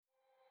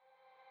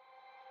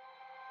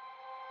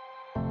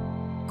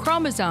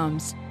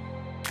Chromosomes.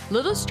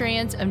 Little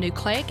strands of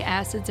nucleic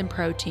acids and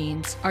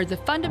proteins are the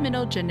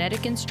fundamental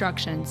genetic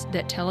instructions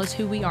that tell us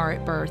who we are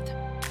at birth.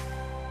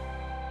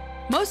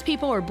 Most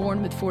people are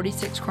born with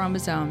 46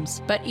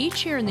 chromosomes, but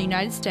each year in the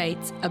United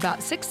States,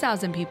 about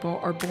 6,000 people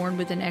are born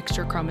with an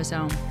extra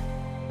chromosome,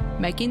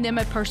 making them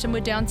a person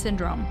with Down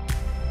syndrome.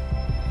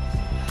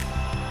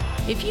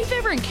 If you've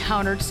ever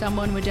encountered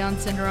someone with Down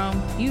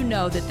syndrome, you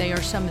know that they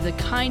are some of the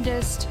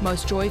kindest,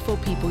 most joyful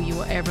people you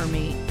will ever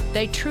meet.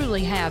 They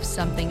truly have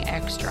something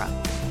extra.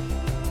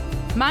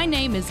 My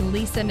name is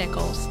Lisa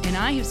Nichols, and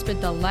I have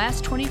spent the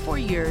last 24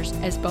 years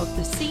as both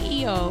the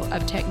CEO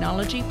of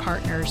Technology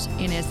Partners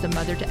and as the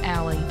mother to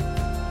Allie.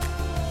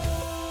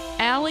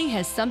 Allie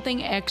has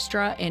something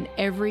extra in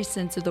every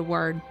sense of the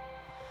word.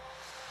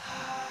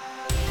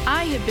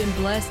 I have been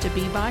blessed to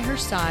be by her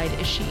side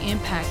as she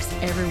impacts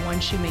everyone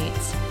she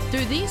meets.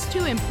 Through these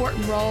two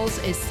important roles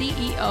as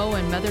CEO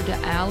and mother to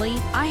Allie,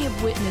 I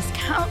have witnessed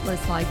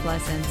countless life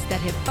lessons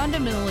that have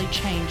fundamentally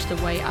changed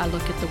the way I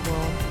look at the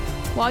world.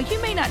 While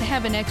you may not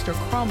have an extra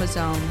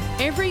chromosome,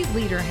 every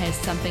leader has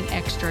something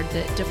extra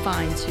that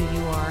defines who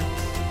you are.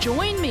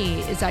 Join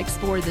me as I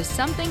explore the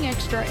something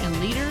extra in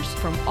leaders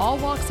from all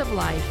walks of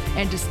life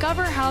and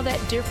discover how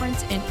that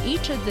difference in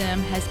each of them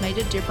has made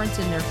a difference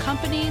in their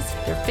companies,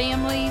 their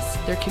families,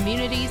 their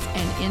communities,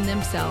 and in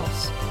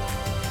themselves.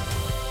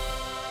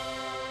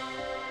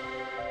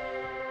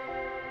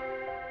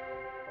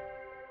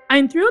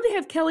 I'm thrilled to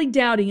have Kelly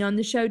Dowdy on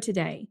the show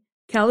today.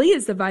 Kelly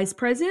is the Vice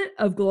President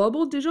of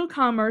Global Digital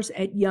Commerce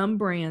at Yum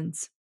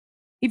Brands.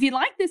 If you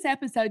like this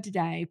episode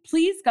today,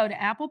 please go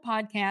to Apple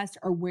Podcasts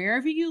or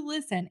wherever you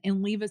listen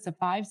and leave us a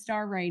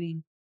 5-star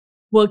rating.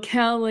 Well,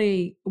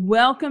 Kelly,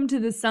 welcome to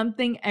the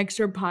Something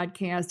Extra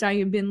podcast. I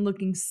have been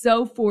looking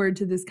so forward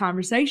to this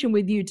conversation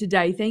with you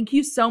today. Thank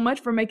you so much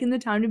for making the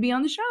time to be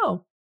on the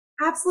show.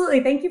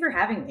 Absolutely. Thank you for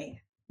having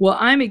me. Well,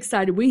 I'm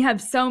excited. We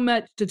have so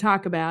much to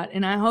talk about,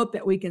 and I hope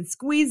that we can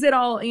squeeze it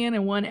all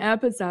in one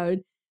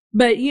episode.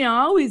 But, I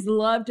always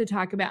love to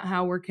talk about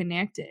how we're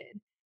connected.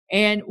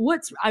 And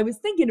I was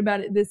thinking about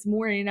it this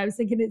morning, I was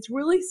thinking it's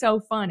really so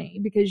funny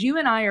because you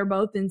and I are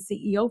both in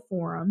CEO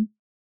Forum,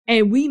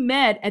 and we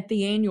met at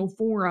the annual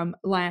forum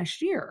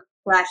last year.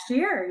 Last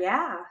year,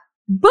 yeah.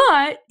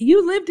 But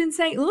you lived in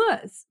St.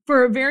 Louis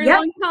for a very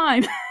long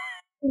time.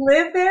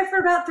 Lived there for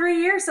about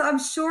 3 years. So I'm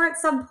sure at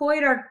some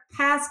point our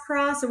paths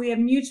crossed or we have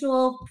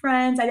mutual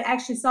friends. I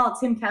actually saw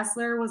Tim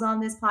Kessler was on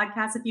this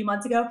podcast a few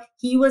months ago.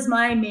 He was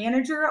my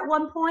manager at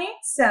one point.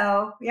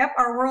 So,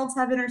 our worlds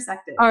have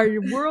intersected. Our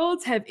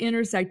worlds have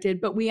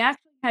intersected, but we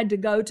actually had to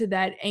go to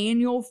that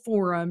annual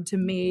forum to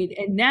meet.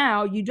 And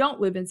now you don't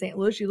live in St.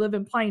 Louis, you live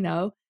in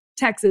Plano,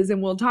 Texas, and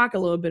we'll talk a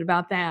little bit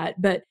about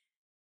that. But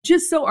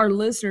just so our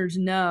listeners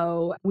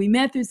know, we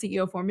met through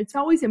CEO Forum. It's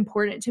always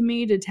important to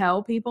me to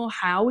tell people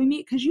how we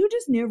meet because you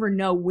just never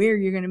know where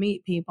you're going to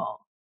meet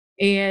people.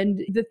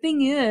 And the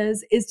thing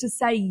is to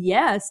say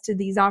yes to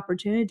these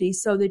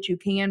opportunities so that you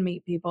can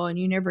meet people, and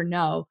you never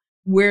know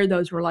where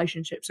those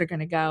relationships are going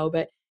to go.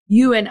 But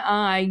you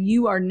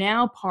are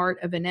now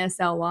part of an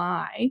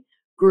SLI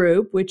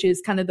group, which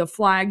is kind of the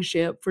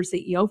flagship for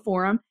CEO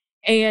Forum.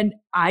 And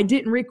I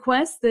didn't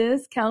request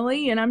this,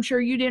 Kelly, and I'm sure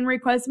you didn't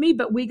request me,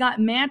 but we got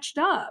matched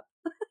up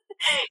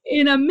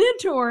in a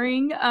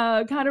mentoring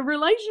kind of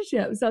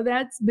relationship. So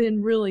that's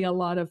been really a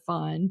lot of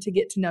fun to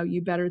get to know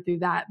you better through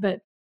that.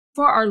 But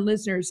for our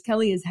listeners,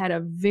 Kelly has had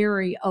a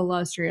very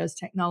illustrious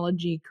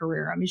technology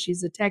career. I mean,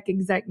 she's a tech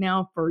exec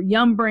now for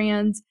Yum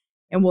Brands,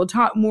 and we'll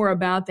talk more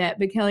about that.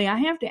 But Kelly, I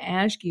have to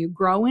ask you,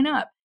 growing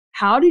up,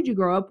 how did you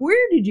grow up?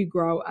 Where did you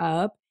grow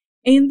up?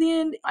 And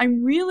then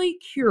I'm really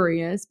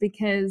curious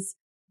because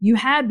you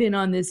had been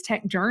on this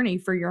tech journey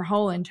for your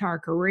whole entire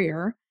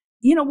career.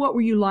 What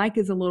were you like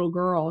as a little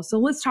girl? So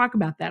let's talk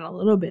about that a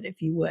little bit,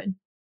 if you would.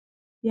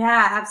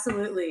 Yeah,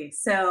 absolutely.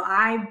 So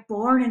I'm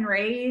born and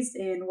raised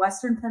in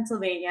Western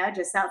Pennsylvania,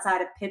 just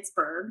outside of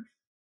Pittsburgh.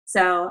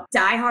 So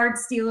diehard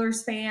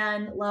Steelers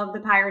fan, love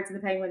the Pirates and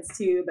the Penguins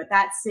too. But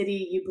that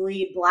city, you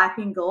bleed black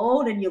and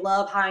gold and you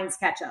love Heinz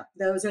ketchup.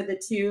 Those are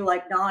the two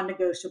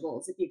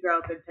non-negotiables if you grow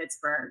up in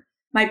Pittsburgh.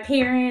 My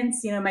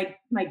parents,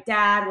 my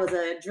dad was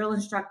a drill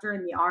instructor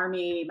in the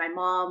Army. My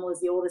mom was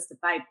the oldest of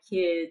 5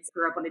 kids,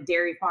 grew up on a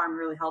dairy farm,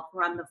 really helped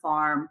run the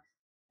farm.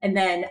 And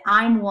then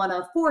I'm one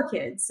of 4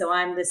 kids. So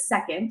I'm the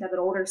second. I have an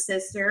older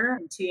sister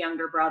and 2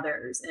 younger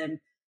brothers. And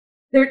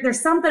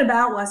there's something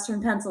about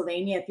Western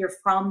Pennsylvania. If you're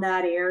from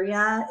that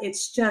area,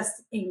 it's just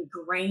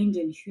ingrained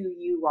in who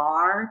you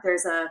are.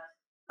 There's a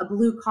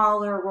blue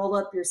collar, roll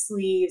up your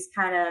sleeves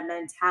kind of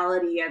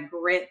mentality, a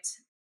grit,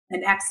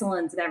 and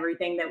excellence in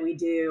everything that we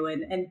do.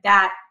 And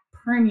that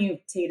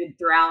permutated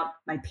throughout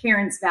my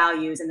parents'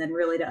 values and then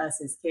really to us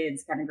as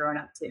kids kind of growing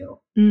up too.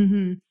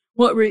 Mm-hmm.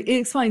 Well, it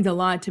explains a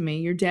lot to me.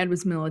 Your dad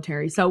was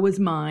military, so was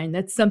mine.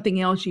 That's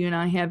something else you and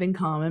I have in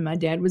common. My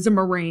dad was a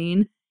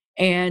Marine,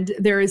 and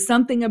there is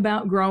something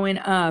about growing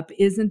up,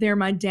 isn't there?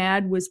 My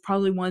dad was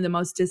probably one of the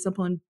most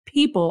disciplined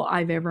people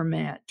I've ever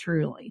met,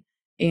 truly.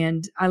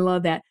 And I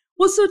love that.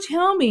 Well, so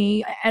tell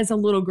me, as a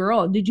little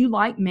girl, did you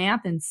like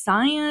math and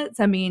science?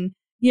 I mean,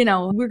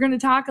 we're going to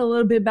talk a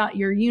little bit about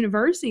your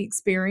university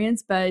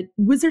experience, but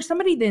was there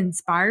somebody that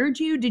inspired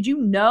you? Did you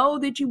know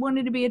that you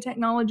wanted to be a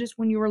technologist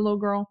when you were a little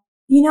girl?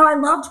 I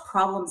loved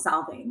problem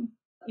solving.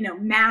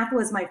 Math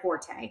was my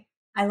forte.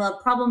 I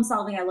love problem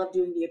solving. I love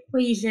doing the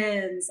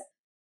equations.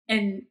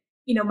 And,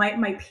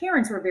 my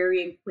parents were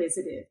very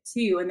inquisitive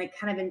too. And they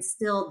kind of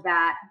instilled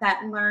that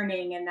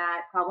learning and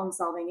that problem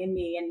solving in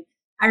me. And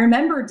I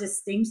remember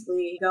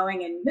distinctly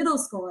going in middle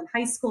school and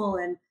high school,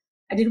 and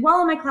I did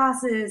well in my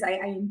classes. I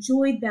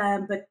enjoyed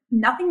them, but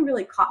nothing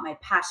really caught my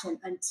passion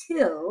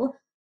until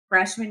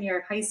freshman year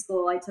of high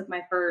school. I took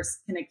my first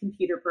kind of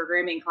computer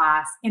programming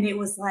class, and it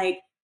was like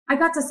I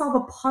got to solve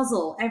a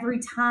puzzle every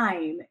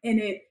time, and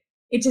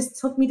it just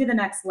took me to the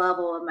next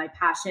level of my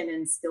passion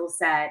and skill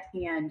set.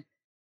 And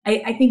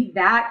I think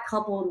that,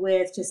 coupled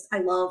with just I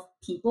love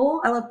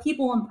people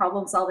and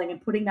problem solving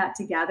and putting that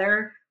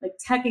together. Like,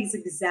 tech is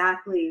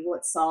exactly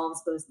what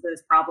solves those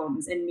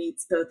problems and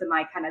meets both of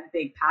my kind of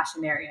big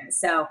passion areas.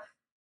 So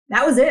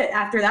that was it.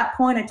 After that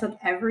point, I took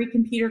every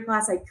computer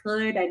class I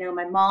could. I know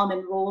my mom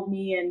enrolled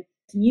me in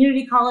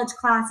community college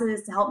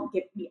classes to help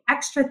get me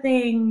extra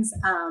things,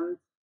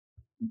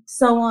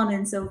 so on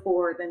and so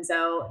forth. And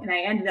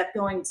I ended up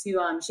going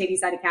to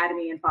Shadyside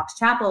Academy in Fox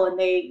Chapel, and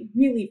they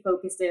really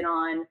focused in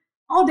on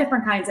all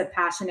different kinds of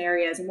passion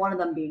areas, one of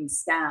them being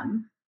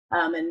STEM.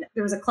 And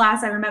there was a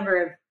class I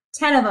remember of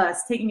 10 of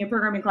us taking a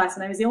programming class,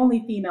 and I was the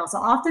only female. So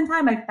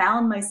oftentimes I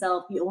found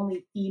myself the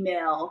only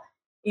female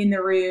in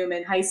the room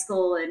in high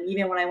school. And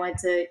even when I went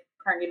to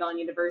Carnegie Mellon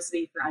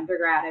University for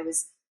undergrad,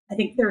 I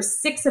think there were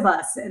 6 of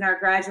us in our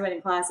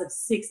graduating class of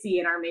 60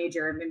 in our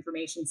major of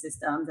information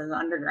systems as an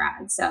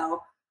undergrad.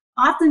 So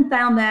often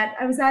found that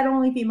I was that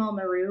only female in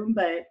the room,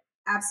 but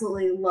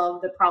absolutely love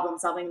the problem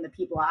solving and the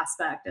people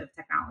aspect of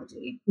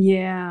technology.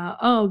 Yeah.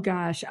 Oh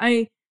gosh.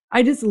 I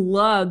just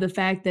love the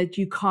fact that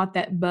you caught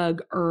that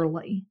bug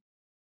early.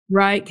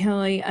 Right,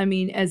 Kelly? I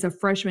mean, as a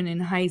freshman in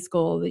high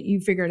school, that you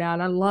figured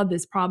out, I love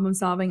this problem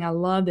solving. I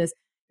love this.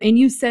 And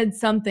you said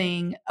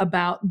something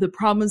about the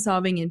problem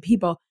solving and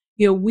people.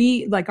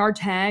 We, like, our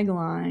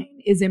tagline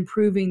is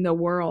improving the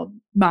world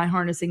by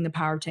harnessing the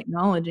power of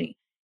technology.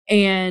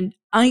 And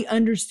I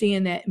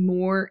understand that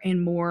more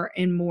and more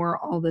and more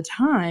all the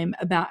time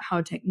about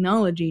how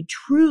technology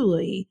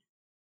truly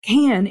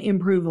can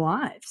improve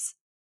lives.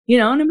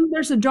 And I mean,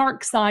 there's a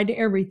dark side to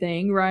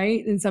everything,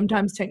 right? And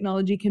sometimes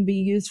technology can be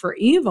used for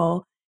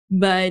evil.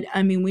 But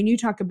I mean, when you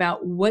talk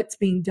about what's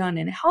being done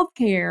in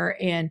healthcare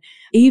and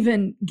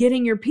even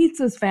getting your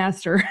pizzas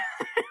faster,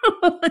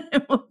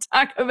 we'll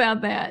talk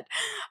about that,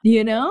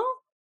 you know?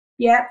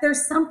 Yeah,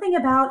 there's something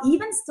about,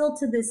 even still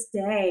to this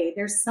day,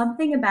 there's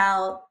something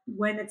about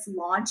when it's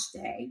launch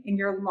day and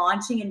you're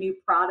launching a new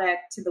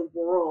product to the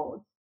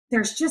world.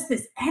 There's just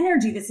this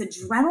energy, this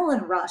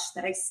adrenaline rush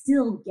that I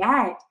still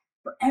get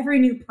for every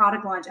new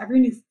product launch, every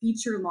new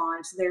feature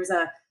launch. There's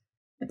a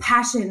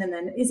passion. And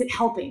then, is it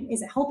helping?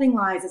 Is it helping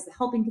lives? Is it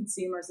helping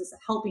consumers? Is it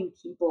helping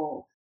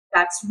people?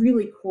 That's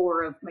really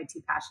core of my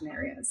 2 passion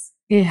areas.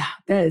 Yeah,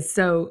 that is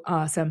so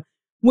awesome.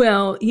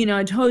 Well,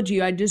 I told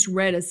you, I just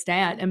read a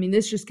stat. I mean,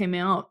 this just came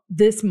out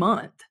this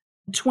month.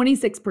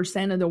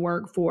 26% of the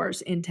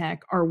workforce in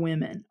tech are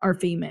women, are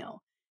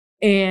female.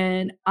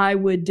 And I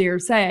would dare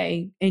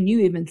say, and you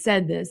even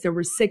said this, there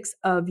were 6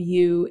 of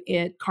you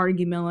at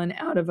Carnegie Mellon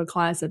out of a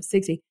class of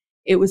 60.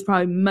 It was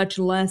probably much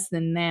less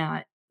than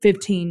that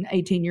 15,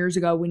 18 years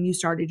ago when you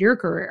started your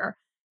career.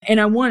 And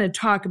I want to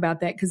talk about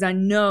that because I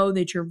know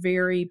that you're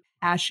very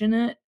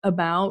passionate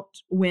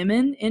about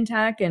women in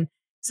tech. And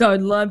so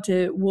I'd love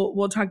to,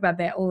 we'll talk about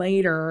that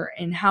later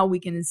and how we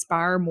can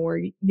inspire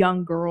more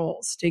young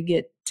girls to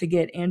get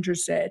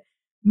interested.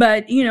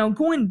 But,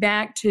 going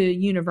back to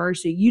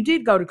university, you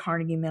did go to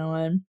Carnegie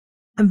Mellon,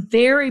 a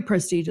very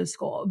prestigious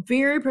school,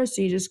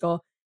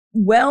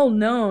 well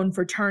known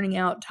for turning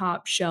out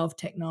top shelf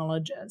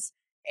technologists.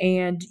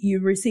 And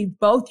you received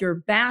both your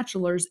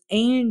bachelor's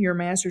and your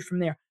master's from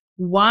there.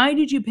 Why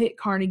did you pick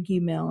Carnegie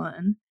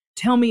Mellon?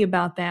 Tell me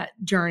about that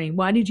journey.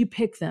 Why did you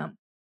pick them?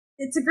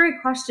 It's a great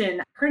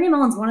question. Carnegie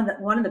Mellon's one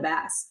of the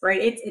best,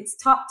 right? It's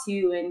top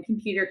 2 in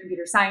computer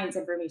science,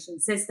 information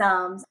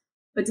systems.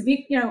 But to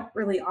be,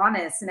 really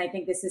honest, and I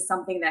think this is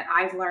something that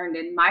I've learned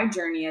in my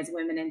journey as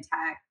women in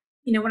tech.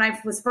 When I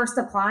was first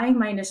applying,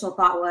 my initial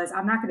thought was,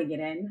 I'm not going to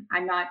get in.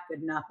 I'm not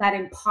good enough. That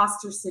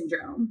imposter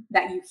syndrome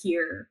that you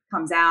hear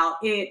comes out.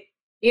 It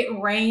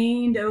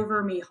rained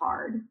over me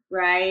hard,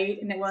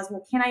 right? And it was,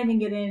 well, can I even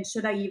get in?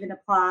 Should I even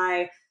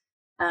apply?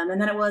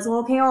 And then it was, well,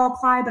 okay, I'll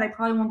apply, but I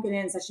probably won't get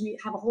in. So I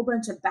should have a whole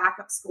bunch of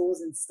backup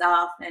schools and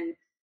stuff. And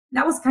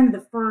that was kind of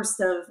the first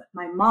of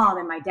my mom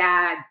and my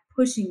dad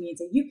pushing me and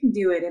saying, you can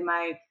do it. And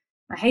my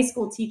high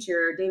school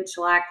teacher, David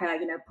Shalaka,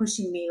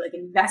 pushing me, like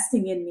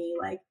investing in me,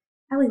 like,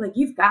 Ellie, like,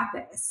 you've got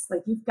this.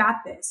 Like, you've got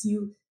this.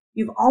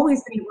 You've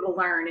always been able to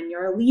learn, and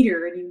you're a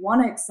leader, and you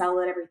want to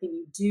excel at everything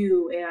you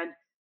do,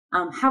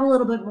 and have a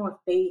little bit more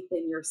faith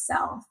in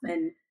yourself.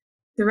 And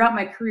throughout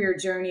my career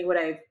journey,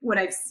 what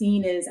I've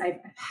seen is I've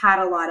had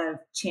a lot of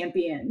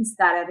champions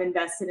that have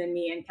invested in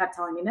me and kept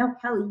telling me, no,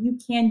 Kelly, you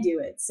can do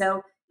it.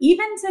 So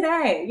even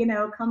today,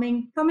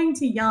 coming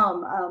to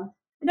Yum,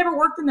 I never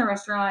worked in the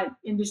restaurant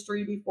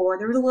industry before.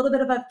 There was a little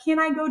bit of a, can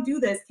I go do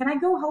this? Can I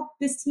go help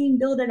this team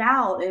build it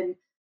out? And,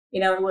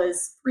 it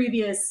was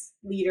previous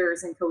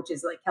leaders and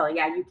coaches like, Kelly,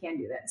 yeah, you can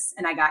do this.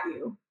 And I got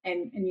you.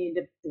 And you need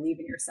to believe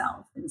in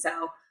yourself. And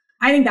so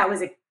I think that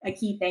was a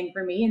key thing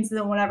for me. And so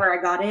then whenever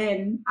I got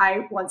in,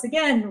 I once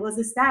again was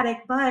ecstatic,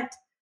 but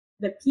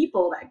the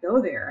people that go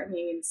there, I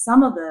mean,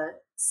 some of the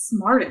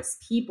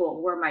smartest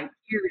people were my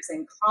peers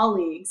and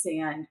colleagues.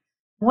 And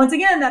once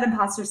again, that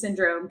imposter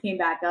syndrome came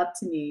back up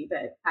to me.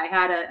 But I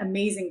had an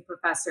amazing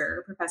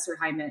professor, Professor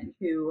Hyman,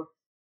 who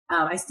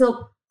I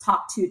still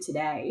talk to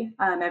today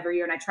every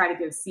year. And I try to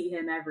go see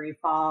him every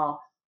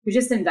fall, who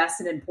just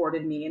invested and poured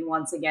in me. And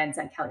once again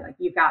said, Kelly, like,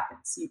 you've got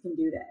this, you can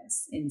do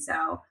this. And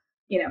so,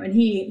 and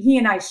he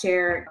and I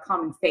share a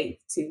common faith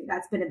too.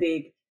 That's been a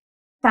big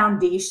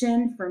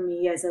foundation for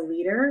me as a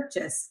leader,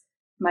 just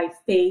my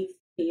faith.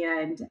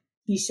 And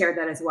he shared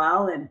that as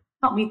well and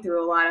helped me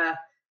through a lot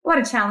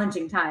of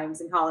challenging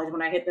times in college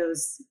when I hit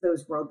those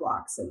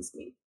roadblocks, so to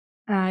speak.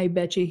 I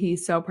bet you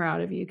he's so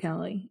proud of you,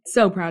 Kelly.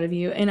 So proud of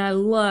you. And I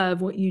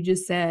love what you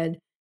just said,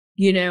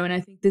 and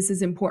I think this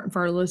is important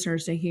for our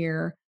listeners to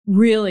hear.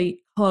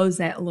 Really close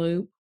that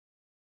loop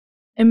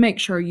and make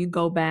sure you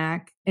go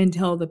back and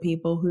tell the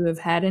people who have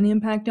had an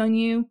impact on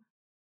you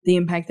the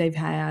impact they've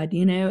had,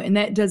 and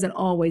that doesn't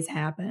always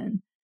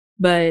happen.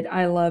 But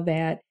I love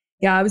that.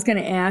 Yeah, I was going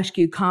to ask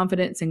you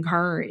confidence and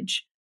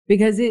courage,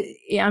 because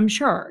I'm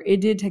sure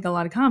it did take a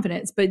lot of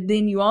confidence. But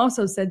then you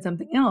also said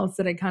something else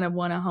that I kind of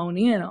want to hone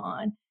in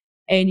on.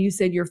 And you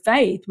said your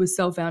faith was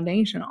so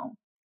foundational.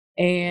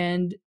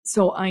 And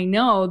so I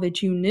know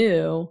that you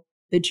knew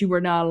that you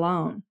were not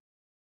alone.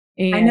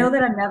 And I know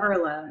that I'm never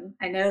alone.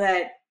 I know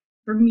that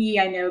for me,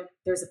 I know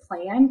there's a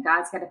plan.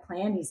 God's got a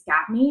plan. He's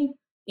got me.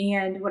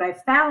 And what I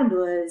found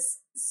was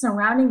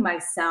surrounding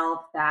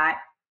myself that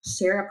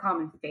share a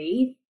common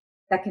faith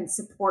that can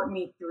support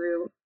me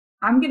through.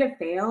 I'm going to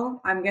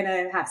fail. I'm going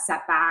to have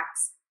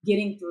setbacks,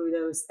 getting through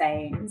those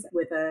things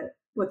with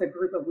a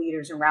group of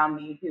leaders around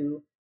me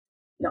who,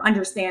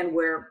 understand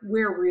where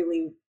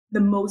really the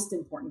most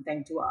important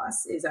thing to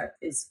us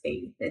is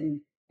faith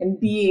and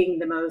being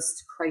the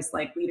most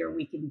Christ-like leader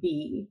we can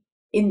be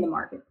in the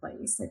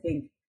marketplace. I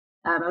think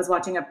I was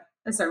watching a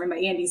sermon by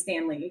Andy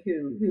Stanley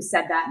who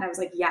said that. And I was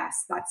like,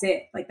 yes, that's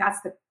it. Like,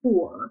 that's the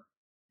core,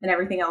 and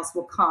everything else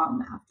will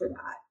come after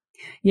that.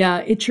 Yeah.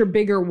 It's your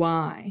bigger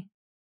why,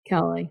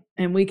 Kelly.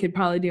 And we could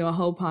probably do a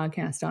whole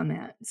podcast on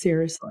that.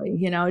 Seriously,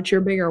 it's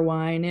your bigger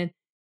why. And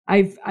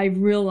I've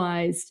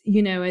realized,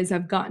 as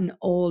I've gotten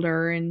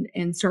older,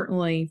 and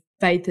certainly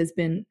faith has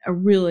been a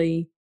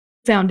really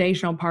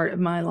foundational part of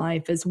my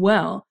life as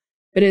well.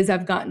 But as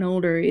I've gotten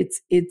older,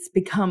 it's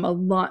become a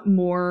lot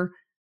more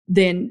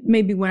than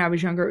maybe when I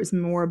was younger. It was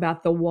more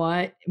about the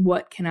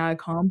what can I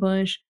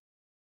accomplish?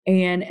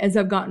 And as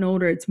I've gotten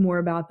older, it's more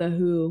about the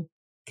who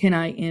can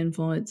I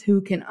influence?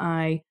 Who can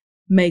I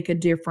make a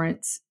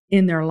difference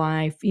in their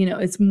life?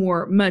 It's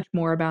much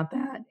more about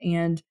that.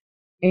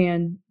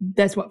 And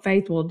that's what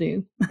faith will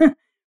do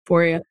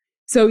for you.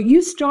 So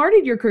you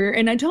started your career,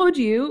 and I told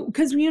you,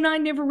 because you and I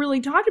never really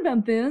talked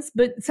about this,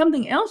 but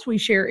something else we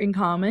share in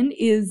common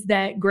is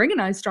that Greg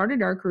and I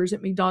started our careers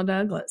at McDonnell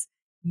Douglas.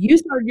 You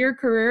started your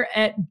career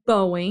at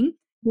Boeing.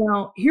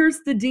 Now, here's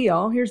the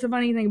deal. Here's the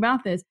funny thing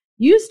about this.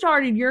 You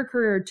started your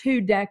career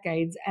 2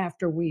 decades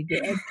after we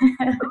did.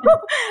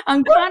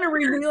 I'm kind of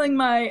revealing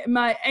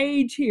my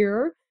age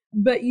here,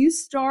 but you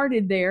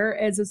started there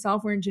as a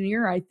software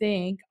engineer, I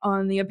think,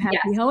 on the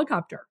Apache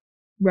helicopter,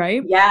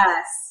 right?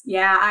 Yes.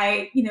 Yeah.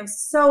 I,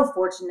 so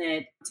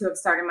fortunate to have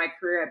started my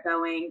career at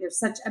Boeing. There's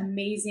such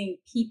amazing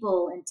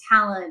people and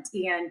talent,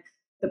 and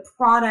the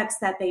products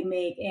that they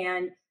make,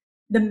 and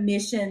the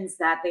missions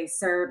that they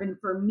serve. And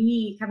for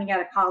me, coming out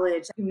of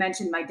college, you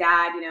mentioned my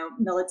dad,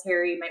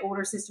 military, my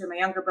older sister, my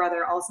younger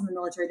brother, also in the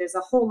military. There's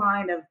a whole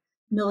line of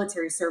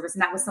military service.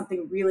 And that was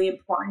something really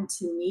important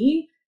to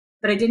me,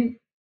 but I didn't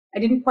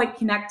quite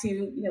connect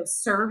to,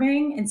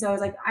 serving. And so I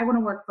was like, I want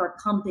to work for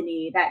a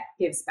company that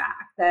gives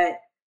back, that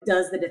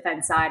does the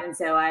defense side. And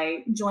so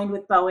I joined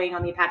with Boeing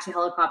on the Apache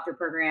helicopter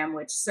program,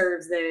 which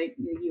serves the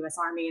U.S.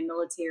 Army and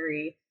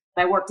military.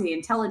 I worked in the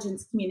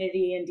intelligence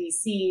community in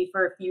DC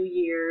for a few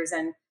years,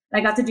 and I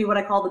got to do what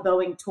I call the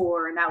Boeing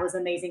tour. And that was the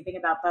amazing thing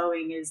about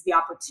Boeing is the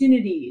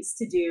opportunities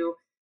to do,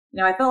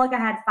 I felt like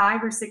I had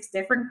 5 or 6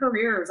 different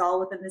careers all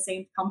within the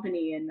same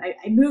company. And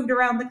I moved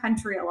around the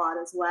country a lot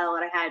as well.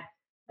 And I had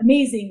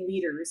amazing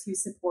leaders who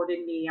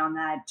supported me on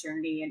that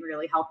journey and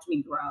really helped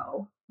me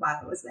grow while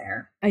I was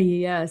there.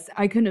 Yes,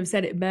 I couldn't have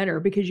said it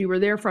better, because you were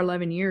there for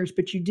 11 years,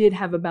 but you did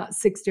have about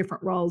 6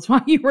 different roles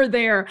while you were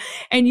there.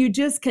 And you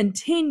just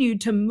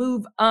continued to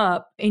move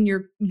up, and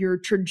your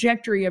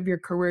trajectory of your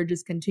career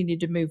just continued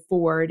to move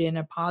forward in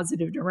a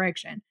positive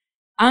direction.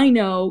 I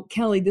know,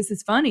 Kelly, this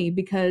is funny,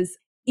 because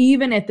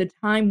even at the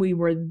time we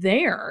were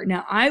there,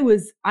 now I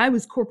was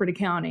corporate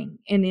accounting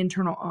and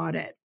internal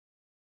audit.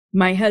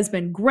 My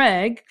husband,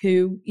 Greg,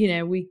 who,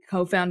 we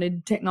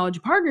co-founded Technology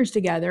Partners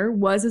together,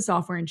 was a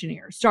software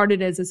engineer,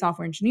 started as a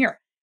software engineer.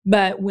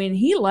 But when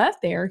he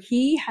left there,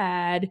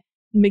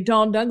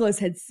 McDonnell Douglas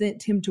had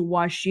sent him to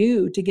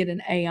WashU to get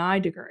an AI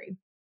degree,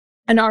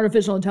 an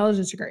artificial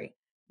intelligence degree.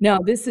 Now,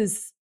 this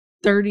is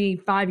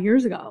 35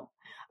 years ago.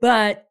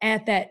 But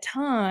at that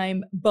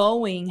time,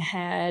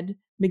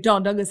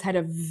 McDonnell Douglas had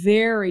a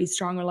very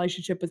strong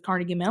relationship with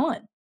Carnegie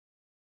Mellon.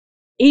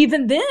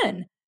 Even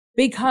then,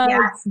 because,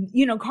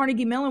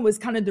 Carnegie Mellon was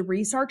kind of the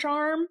research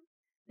arm.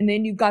 And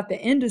then you've got the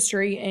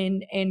industry,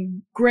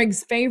 and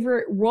Greg's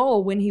favorite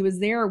role when he was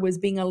there was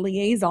being a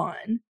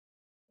liaison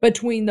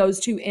between those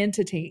two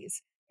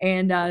entities.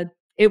 And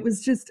it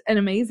was just an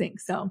amazing.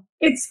 So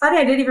it's funny.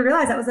 I didn't even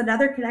realize that was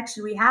another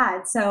connection we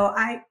had. So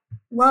I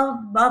love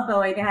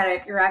Boeing.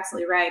 You're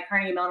absolutely right.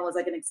 Carnegie Mellon was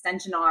like an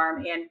extension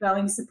arm, and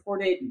Boeing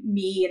supported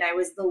me, and I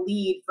was the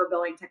lead for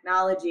Boeing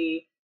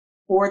Technology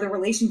for the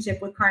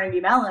relationship with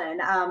Carnegie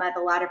Mellon at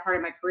the latter part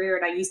of my career.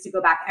 And I used to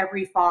go back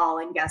every fall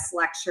and guest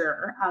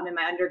lecture in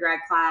my undergrad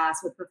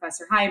class with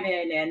Professor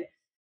Hyman. And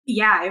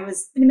yeah, it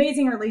was an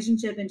amazing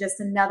relationship and just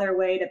another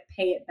way to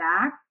pay it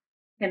back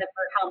and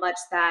for how much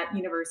that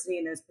university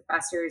and those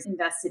professors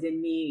invested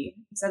in me.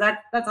 So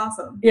that's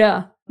awesome.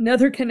 Yeah,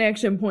 another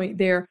connection point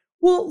there.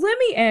 Well, let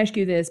me ask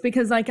you this,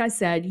 because like I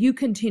said,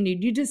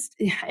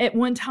 at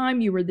one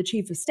time you were the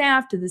chief of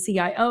staff to the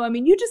CIO. I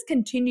mean, you just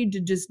continued to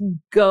just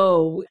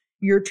go.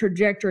 Your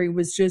trajectory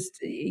was just,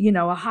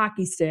 a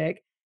hockey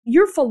stick.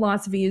 Your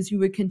philosophy is you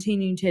would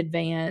continue to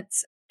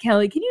advance.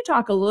 Kelly, can you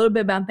talk a little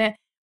bit about that?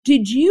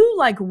 Did you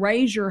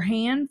raise your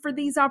hand for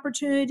these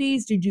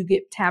opportunities? Did you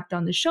get tapped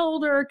on the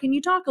shoulder? Can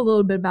you talk a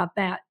little bit about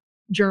that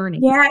journey?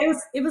 Yeah,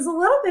 it was a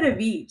little bit of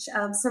each.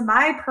 So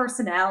my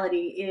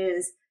personality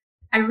is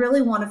I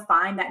really want to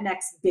find that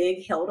next big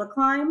hill to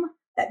climb,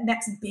 that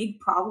next big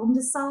problem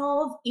to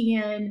solve.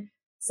 And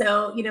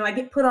so, I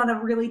get put on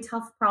a really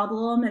tough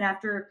problem, and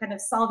after kind of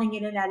solving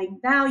it and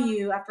adding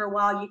value, after a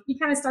while, you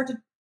kind of start to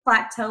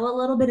plateau a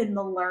little bit in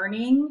the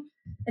learning.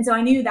 And so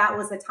I knew that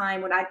was the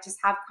time when I just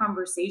have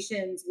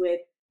conversations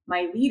with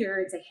my leader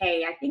and say,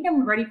 hey, I think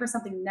I'm ready for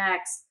something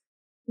next.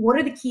 What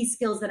are the key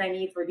skills that I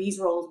need for these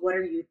roles? What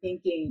are you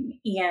thinking?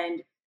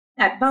 And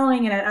at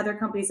Boeing and at other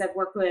companies I've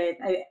worked with,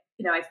 I've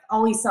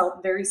always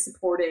felt very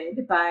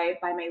supported by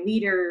my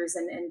leaders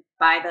and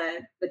by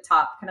the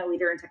top kind of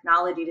leader in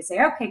technology to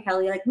say, okay,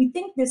 Kelly, we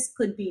think this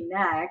could be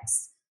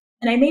next.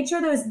 And I made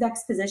sure those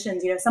next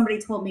positions,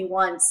 somebody told me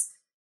once,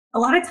 a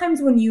lot of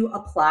times when you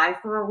apply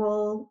for a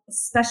role,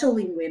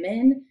 especially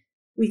women,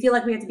 we feel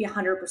like we have to be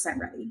 100%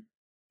 ready.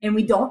 And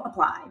we don't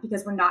apply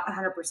because we're not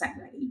 100%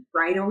 ready,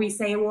 right? Or we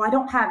say, well, I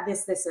don't have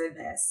this, or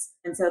this.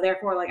 And so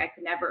therefore, I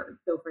could never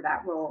go for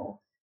that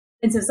role.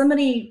 And so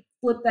somebody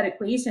flipped that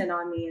equation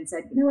on me and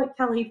said, you know what,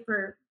 Kelly,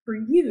 for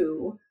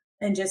you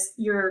and just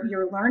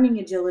your learning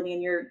agility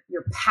and your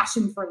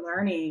passion for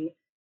learning,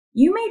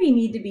 you maybe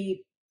need to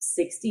be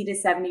 60 to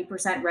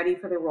 70% ready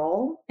for the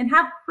role and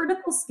have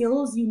critical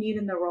skills you need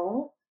in the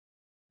role.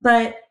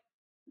 But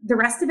the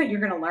rest of it, you're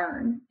going to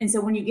learn. And so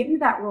when you get into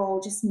that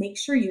role, just make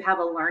sure you have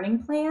a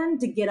learning plan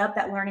to get up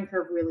that learning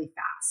curve really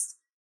fast.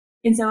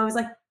 And so I was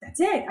like, that's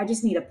it. I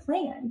just need a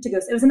plan to go.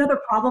 It was another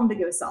problem to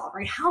go solve,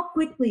 right? How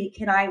quickly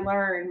can I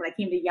learn when I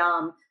came to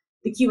Yum,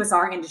 the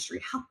QSR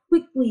industry? How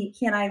quickly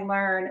can I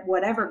learn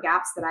whatever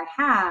gaps that I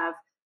have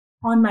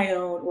on my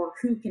own, or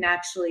who can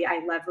actually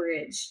I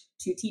leverage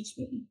to teach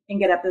me and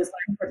get up those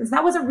learning curves?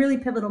 That was a really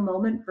pivotal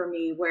moment for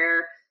me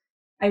where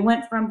I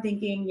went from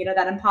thinking,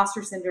 that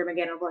imposter syndrome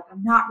again of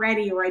I'm not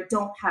ready or I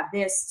don't have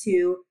this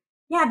to,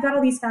 I've got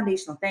all these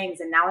foundational things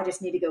and now I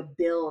just need to go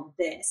build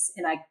this.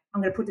 And I'm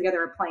going to put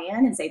together a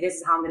plan and say, this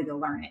is how I'm going to go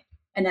learn it.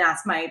 And then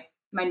ask my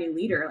new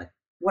leader,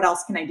 what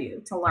else can I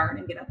do to learn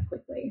and get up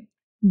quickly?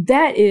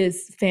 That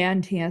is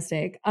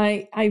fantastic.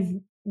 I have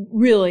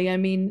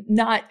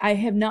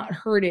not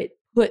heard it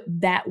put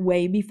that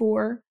way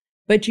before,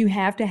 but you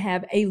have to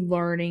have a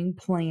learning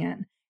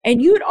plan.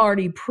 And you had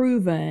already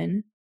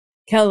proven,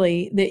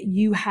 Kelly, that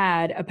you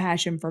had a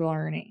passion for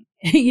learning.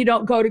 You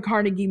don't go to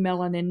Carnegie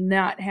Mellon and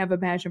not have a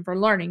passion for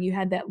learning. You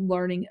had that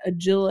learning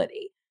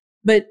agility,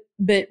 but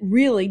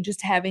really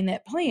just having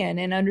that plan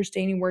and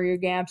understanding where your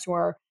gaps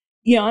were.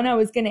 And I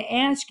was going to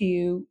ask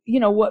you,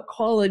 what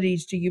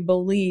qualities do you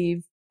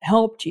believe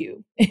helped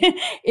you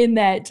in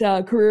that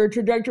career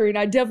trajectory? And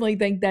I definitely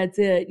think that's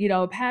it.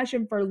 A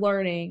passion for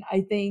learning. I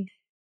think,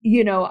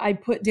 I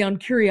put down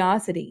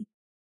curiosity.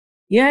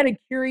 You had a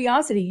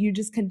curiosity. You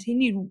just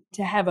continued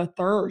to have a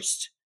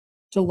thirst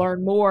to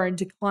learn more and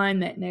to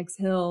climb that next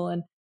hill,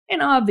 and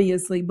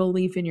obviously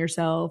belief in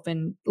yourself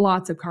and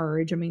lots of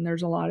courage. I mean,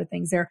 there's a lot of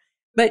things there.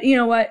 But you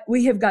know what?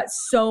 We have got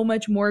so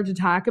much more to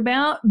talk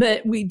about,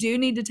 but we do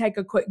need to take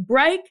a quick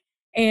break,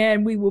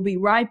 and we will be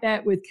right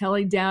back with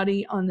Kelly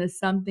Dowdy on the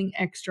Something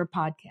Extra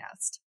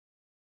podcast.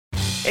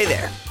 Hey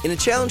there. In a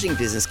challenging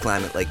business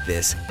climate like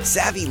this,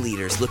 savvy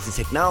leaders look to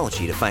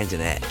technology to find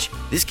an edge.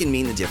 This can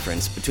mean the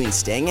difference between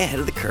staying ahead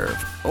of the curve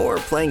or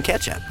playing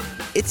catch-up.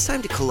 It's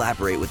time to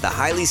collaborate with the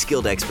highly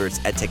skilled experts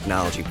at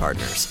Technology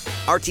Partners.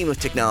 Our team of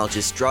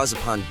technologists draws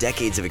upon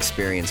decades of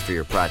experience for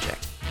your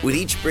project. With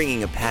each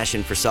bringing a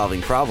passion for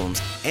solving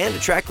problems and a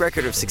track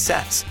record of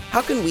success,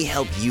 how can we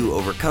help you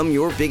overcome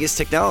your biggest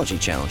technology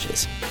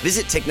challenges?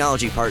 Visit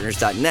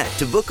technologypartners.net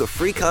to book a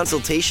free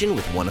consultation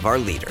with one of our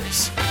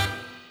leaders.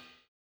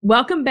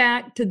 Welcome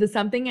back to the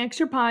Something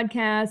Extra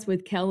podcast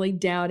with Kelly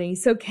Dowdy.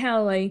 So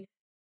Kelly,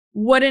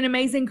 what an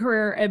amazing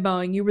career at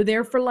Boeing. You were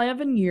there for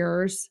 11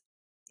 years.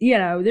 You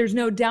know, there's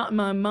no doubt in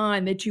my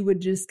mind that you would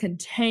just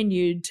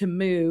continue to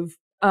move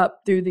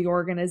up through the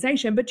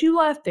organization, but you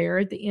left there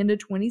at the end of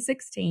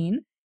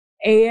 2016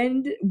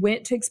 and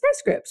went to Express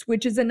Scripts,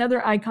 which is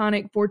another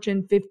iconic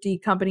Fortune 50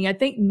 company. I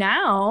think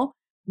now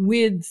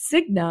with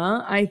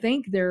Cigna, I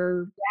think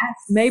they're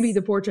maybe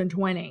the Fortune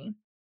 20.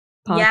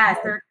 Yeah,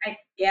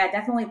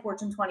 definitely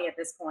Fortune 20 at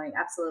this point.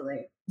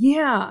 Absolutely.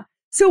 Yeah.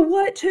 So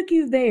what took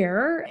you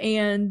there,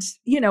 and,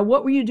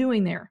 what were you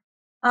doing there?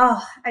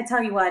 Oh, I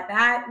tell you what,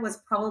 that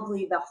was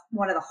probably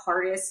one of the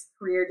hardest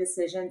career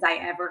decisions I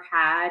ever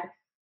had,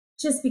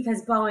 just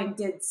because Boeing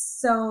did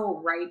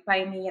so right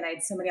by me and I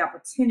had so many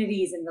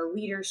opportunities and the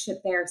leadership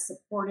there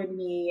supported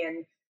me.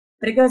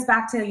 But it goes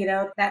back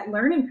to, that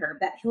learning curve,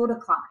 that hill to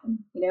climb.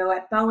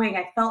 At Boeing,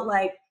 I felt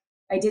like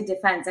I did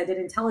defense, I did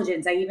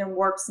intelligence. I even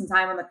worked some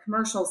time on the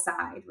commercial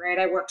side, right?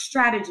 I worked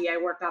strategy, I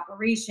worked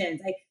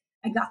operations.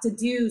 I got to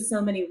do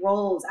so many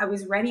roles. I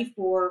was ready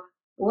for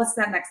what's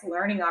that next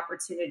learning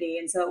opportunity.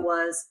 And so it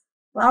was,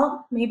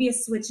 maybe a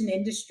switch in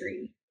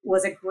industry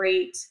was a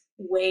great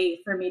way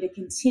for me to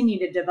continue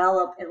to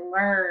develop and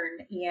learn.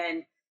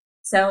 And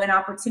so an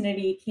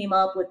opportunity came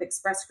up with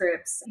Express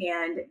Scripts.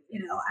 And,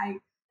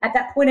 at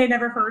that point, I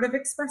never heard of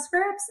Express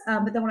Scripts.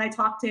 But then when I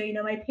talked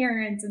to, my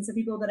parents and some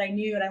people that I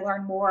knew and I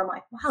learned more, I'm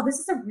like, wow, this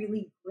is a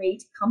really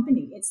great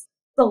company. It's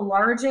the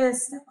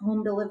largest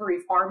home delivery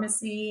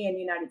pharmacy in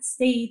the United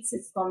States.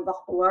 It's one of the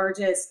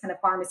largest kind of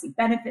pharmacy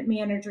benefit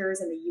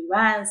managers in the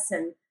US.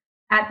 And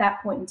at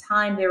that point in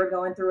time, they were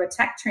going through a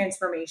tech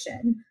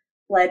transformation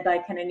led by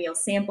kind of Neil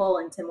Sample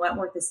and Tim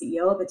Wentworth, the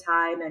CEO at the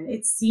time. And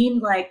it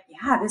seemed like,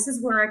 this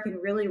is where I can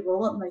really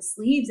roll up my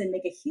sleeves and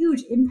make a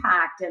huge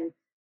impact and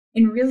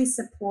really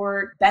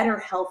support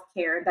better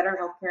healthcare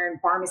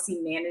and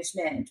pharmacy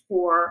management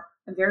for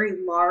a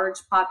very large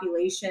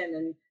population,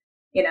 and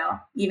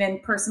even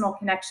personal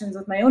connections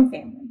with my own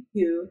family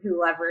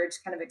who leverage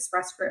kind of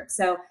Express Scripts.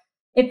 So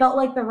it felt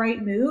like the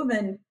right move,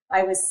 and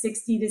I was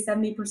 60 to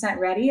 70%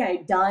 ready.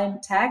 I'd done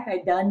tech,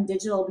 I'd done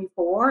digital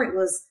before.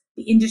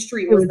 The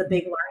industry was the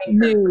big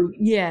learning curve.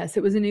 Yes,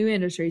 it was a new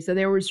industry. So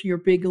there was your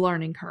big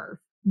learning curve.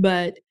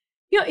 But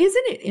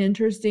isn't it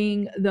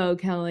interesting though,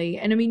 Kelly?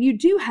 And I mean, you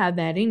do have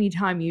that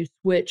anytime you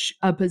switch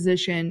a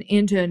position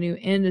into a new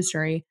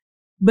industry,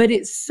 but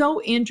it's so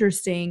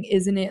interesting,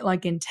 isn't it?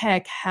 Like in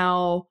tech,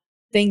 how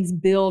things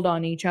build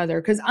on each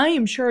other. Because I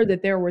am sure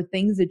that there were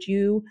things that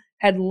you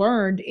had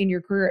learned in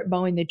your career at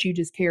Boeing that you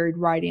just carried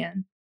right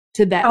in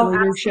to that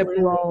leadership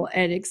role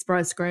at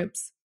Express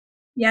Scripts.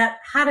 Yeah,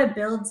 how to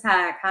build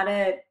tech, how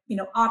to,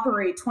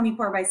 operate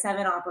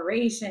 24/7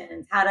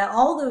 operations, how to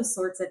all those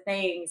sorts of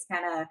things,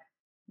 kind of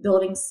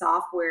building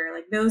software.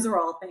 Like those are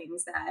all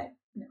things that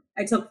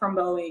I took from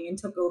Boeing and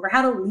took over.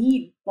 How to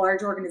lead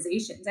large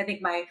organizations. I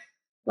think my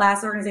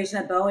last organization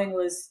at Boeing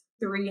was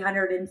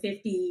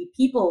 350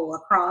 people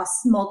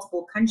across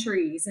multiple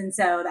countries. And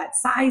so that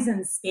size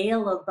and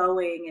scale of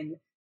Boeing and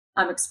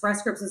Express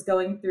Scripts was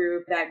going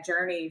through that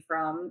journey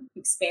from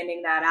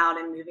expanding that out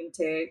and moving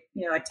to,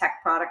 a tech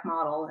product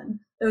model. And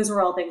those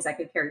were all things I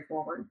could carry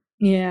forward.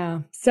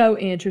 Yeah. So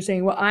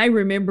interesting. Well, I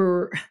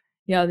remember,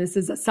 this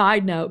is a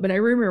side note, but I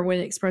remember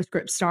when Express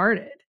Scripts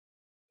started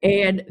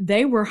and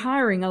they were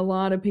hiring a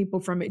lot of people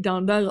from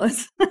McDonnell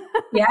Douglas.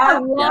 Yeah.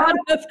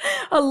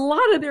 A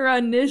lot of their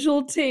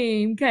initial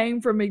team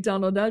came from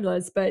McDonnell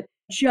Douglas, but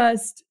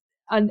just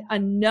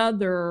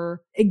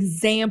another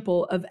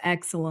example of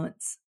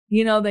excellence.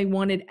 They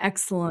wanted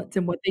excellence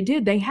in what they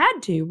did. They had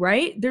to,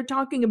 right? They're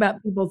talking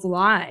about people's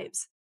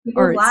lives.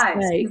 People's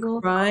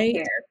right?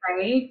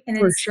 Right. And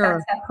it's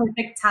that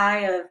perfect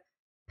tie of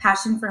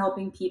passion for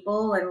helping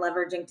people and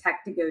leveraging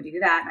tech to go do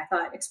that. And I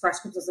thought Express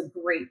Scripts was a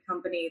great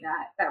company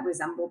that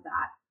resembled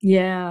that.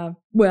 Yeah.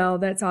 Well,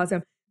 that's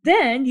awesome.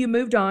 Then you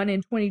moved on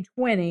in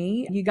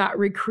 2020. You got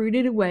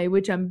recruited away,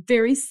 which I'm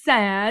very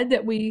sad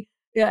that we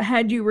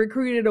had you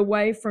recruited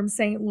away from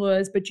St.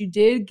 Louis, but you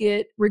did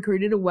get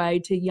recruited away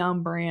to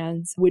Yum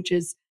Brands, which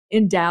is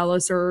in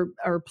Dallas or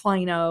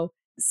Plano,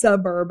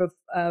 suburb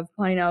of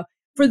Plano.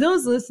 For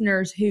those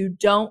listeners who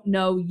don't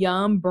know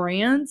Yum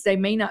Brands, they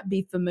may not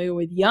be familiar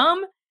with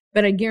Yum,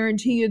 but I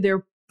guarantee you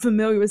they're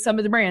familiar with some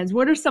of the brands.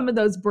 What are some of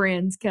those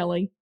brands,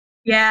 Kelly?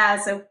 Yeah,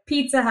 so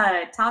Pizza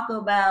Hut,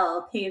 Taco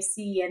Bell,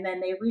 KFC, and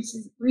then they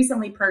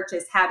recently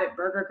purchased Habit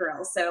Burger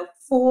Grill. So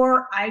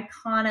 4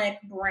 iconic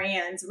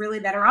brands really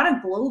that are on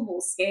a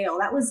global scale.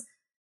 That was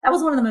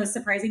one of the most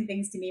surprising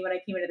things to me when I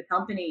came into the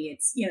company.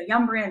 It's,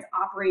 Yum Brands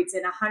operates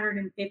in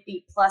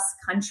 150 plus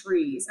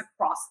countries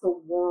across the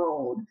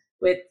world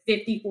with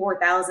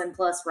 54,000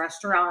 plus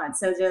restaurants.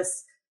 So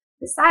just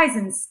the size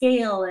and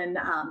scale and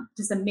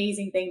just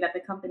amazing thing that the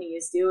company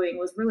is doing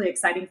was really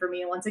exciting for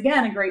me. And once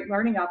again, a great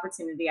learning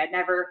opportunity. I'd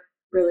never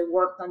really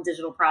worked on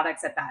digital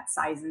products at that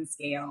size and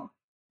scale.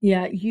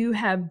 Yeah, you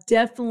have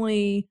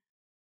definitely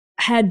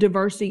had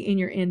diversity in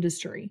your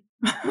industry.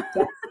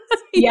 Yes.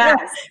 Yeah,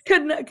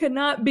 Yes. could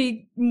not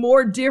be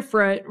more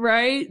different,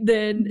 right,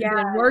 than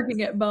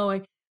working at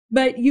Boeing.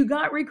 But you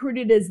got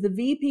recruited as the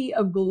VP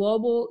of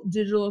Global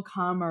Digital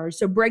Commerce.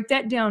 So break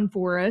that down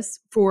for us,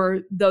 for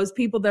those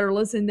people that are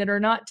listening that are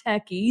not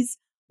techies.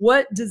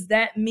 What does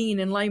that mean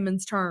in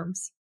layman's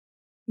terms?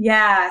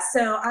 Yeah,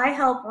 so I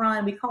help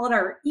run, we call it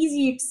our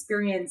easy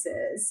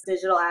experiences,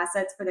 digital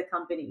assets for the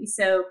company.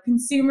 So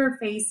consumer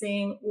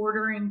facing,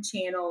 ordering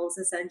channels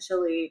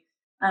essentially,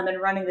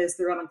 and running those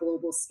through on a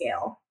global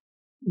scale.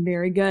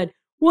 Very good.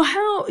 Well,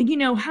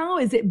 how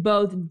is it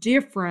both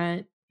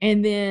different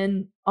and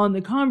then on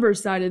the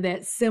converse side of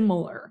that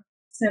similar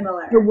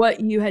to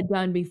what you had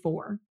done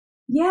before?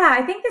 Yeah,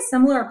 I think the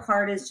similar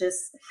part is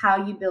just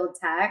how you build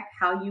tech,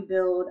 how you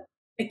build,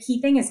 a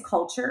key thing is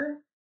culture.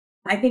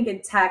 I think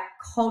in tech,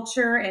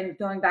 culture, and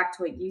going back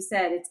to what you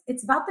said,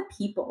 it's about the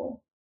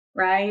people,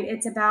 right?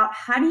 It's about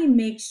how do you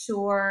make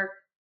sure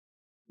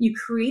you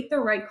create the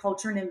right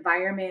culture and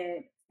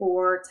environment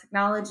for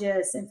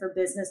technologists and for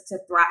business to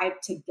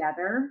thrive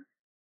together.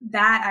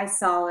 That I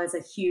saw as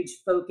a huge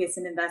focus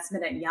and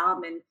investment at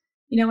Yum. And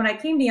when I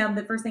came to Yum,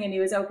 the first thing I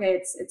knew is, okay,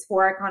 it's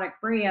four iconic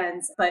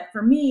brands. But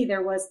for me,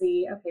 there was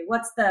okay,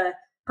 what's the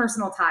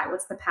personal tie?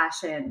 What's the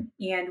passion?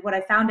 And what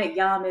I found at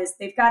Yum is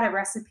they've got a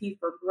recipe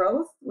for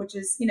growth, which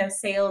is,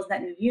 sales,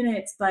 net new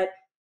units, but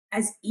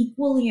as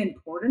equally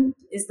important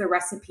is the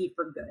recipe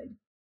for good.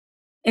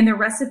 And the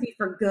recipe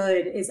for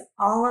good is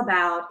all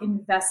about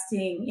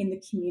investing in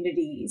the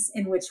communities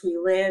in which we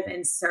live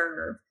and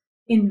serve,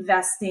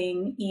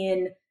 investing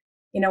in,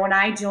 when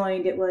I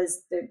joined,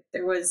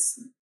 there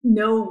was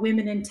no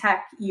women in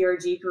tech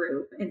ERG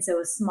group. And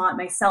so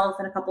myself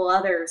and a couple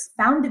others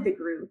founded the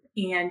group,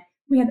 and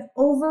we had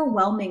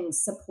overwhelming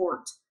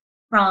support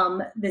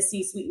from the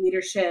C-suite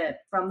leadership,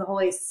 from the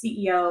whole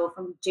CEO,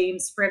 from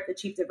James Fripp, the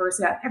chief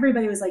diversity.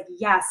 Everybody was like,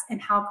 yes.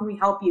 And how can we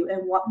help you?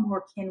 And what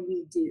more can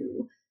we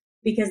do?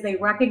 Because they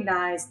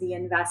recognize the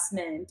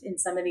investment in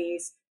some of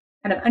these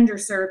kind of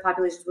underserved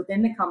populations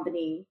within the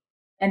company.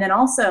 And then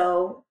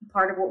also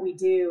part of what we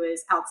do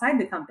is outside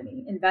the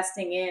company,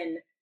 investing in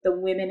the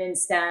women in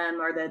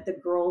STEM or the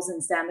girls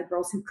in STEM, the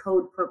girls who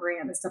code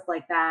program and stuff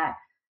like that.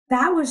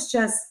 That was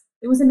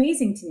it was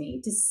amazing to me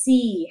to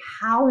see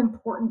how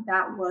important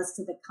that was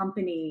to the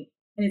company.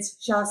 And it's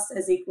just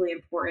as equally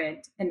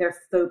important in their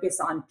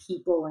focus on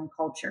people and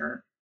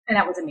culture. And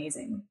that was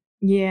amazing.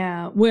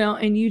 Yeah, well,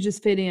 and you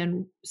just fit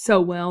in so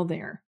well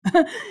there,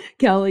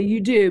 Kelly, you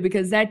do,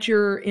 because that's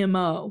your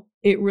MO.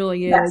 It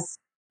really is. Yes.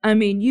 I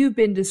mean, you've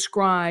been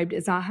described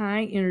as a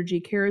high energy,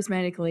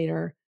 charismatic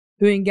leader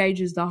who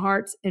engages the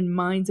hearts and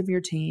minds of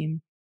your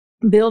team,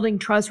 building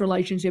trust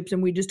relationships.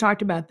 And we just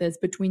talked about this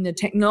between the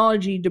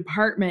technology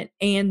department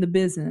and the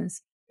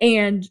business.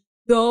 And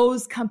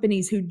those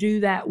companies who do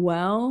that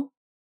well,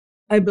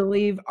 I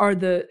believe, are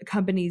the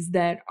companies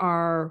that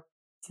are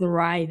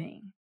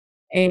thriving.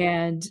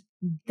 And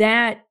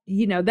that,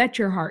 that's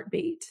your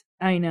heartbeat.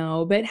 I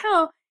know. But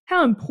how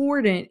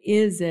important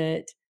is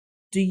it,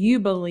 do you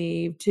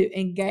believe, to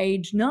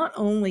engage not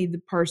only the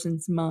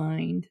person's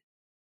mind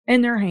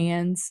and their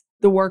hands,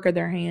 the work of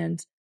their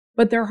hands,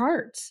 but their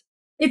hearts?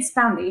 It's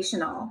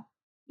foundational.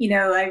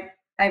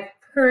 I've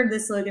heard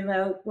this slogan,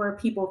 though, we're a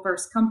people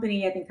first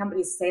company. I think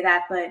companies say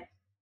that, but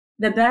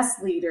the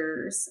best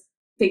leaders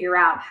figure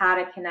out how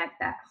to connect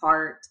that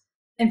heart.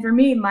 And for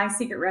me, my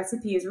secret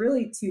recipe is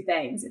really two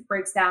things. It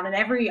breaks down in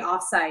every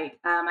offsite.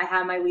 I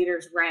have my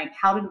leaders rank.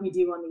 How did we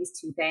do on these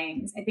two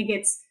things? I think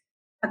it's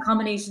a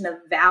combination of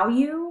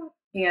value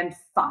and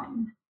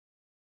fun.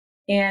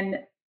 And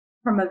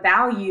from a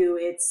value,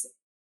 it's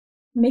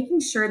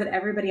making sure that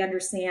everybody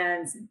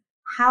understands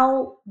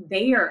how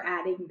they are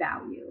adding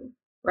value,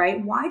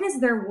 right? Why does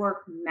their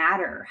work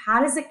matter?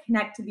 How does it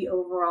connect to the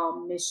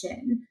overall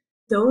mission?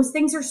 Those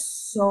things are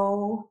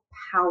so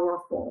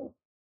powerful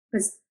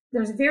because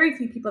there's very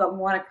few people that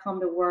want to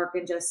come to work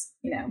and just,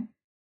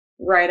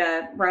 write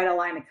a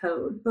line of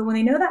code. But when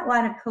they know that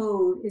line of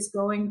code is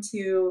going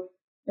to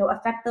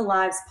affect the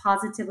lives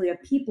positively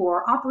of people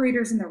or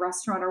operators in the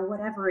restaurant or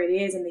whatever it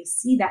is, and they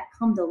see that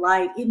come to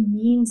light, it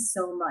means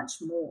so much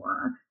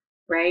more,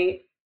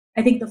 right?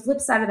 I think the flip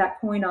side of that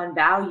coin on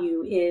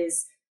value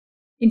is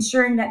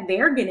ensuring that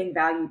they're getting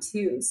value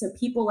too. So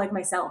people like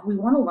myself, we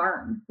want to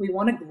learn, we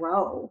want to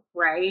grow,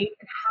 right?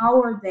 And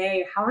how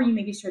are you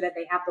making sure that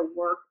they have the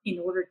work in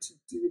order to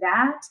do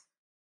that?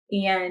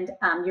 And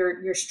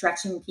you're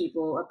stretching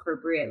people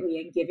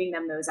appropriately and giving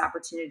them those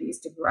opportunities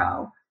to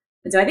grow.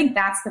 And so I think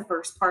that's the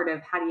first part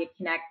of how do you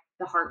connect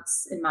the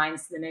hearts and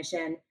minds to the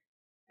mission.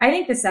 I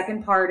think the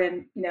second part,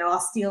 and I'll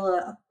steal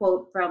a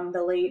quote from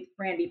the late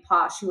Randy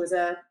Pausch, who was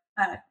a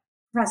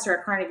professor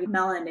at Carnegie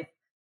Mellon. If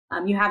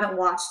you haven't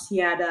watched, he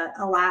had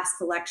a last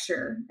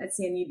lecture at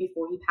CMU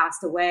before he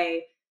passed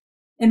away.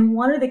 And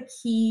one of the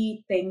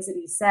key things that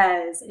he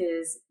says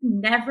is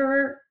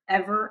never,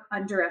 ever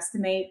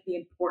underestimate the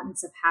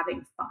importance of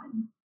having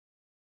fun.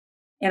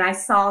 And I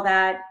saw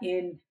that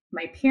in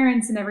my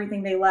parents and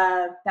everything they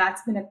love,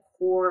 that's been a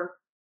core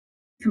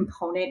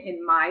component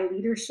in my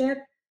leadership.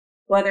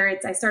 Whether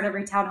it's I start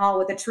every town hall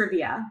with a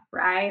trivia,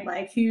 right?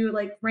 Like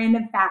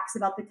random facts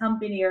about the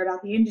company or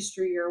about the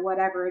industry or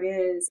whatever it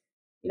is.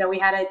 We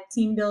had a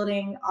team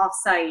building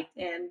offsite,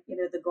 and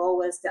the goal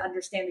was to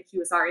understand the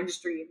QSR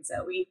industry. And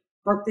so we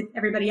broke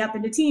everybody up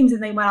into teams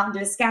and they went out and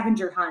did a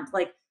scavenger hunt,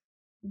 like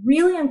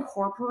really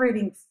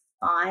incorporating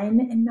fun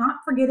and not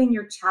forgetting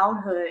your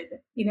childhood,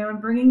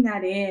 and bringing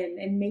that in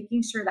and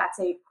making sure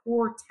that's a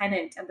core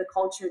tenet of the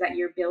culture that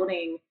you're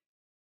building,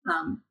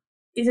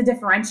 is a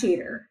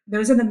differentiator.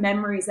 Those are the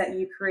memories that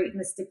you create and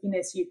the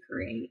stickiness you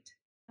create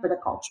for the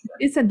culture.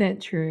 Isn't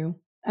that true?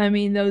 I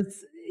mean,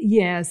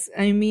 yes.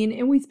 I mean,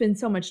 and we spend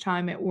so much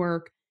time at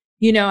work.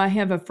 I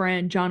have a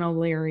friend, John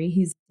O'Leary.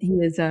 He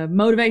is a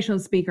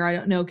motivational speaker. I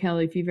don't know,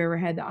 Kelly, if you've ever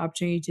had the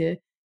opportunity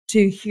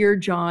to hear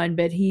John,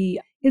 but he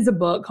has a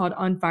book called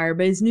On Fire,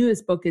 but his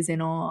newest book is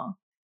In Awe.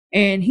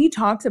 And he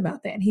talks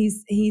about that.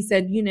 He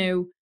said,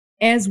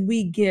 as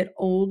we get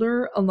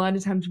older, a lot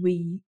of times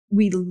we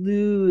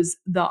lose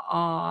the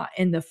awe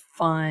and the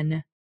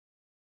fun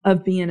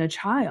of being a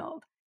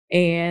child.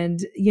 And,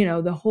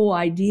 the whole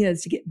idea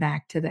is to get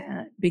back to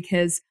that,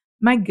 because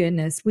my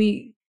goodness,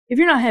 if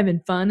you're not having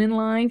fun in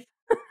life,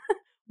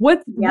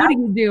 what are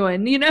you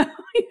doing? You're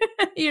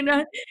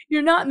not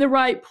in the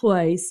right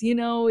place.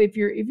 If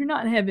you're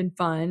not having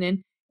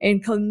fun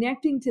and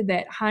connecting to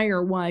that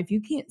higher why, if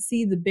you can't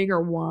see the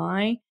bigger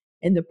why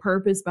and the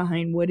purpose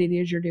behind what it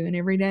is you're doing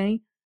every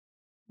day,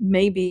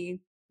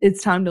 maybe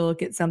it's time to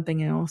look at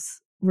something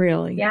else,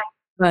 really. Yeah,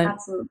 but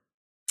absolutely.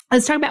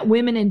 Let's talk about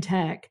women in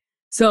tech.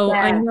 So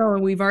I know,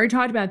 and we've already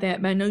talked about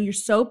that, but I know you're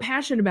so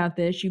passionate about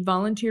this. You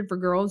volunteered for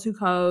Girls Who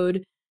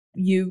Code.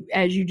 You,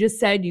 as you just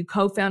said, you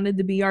co-founded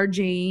the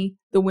BRG,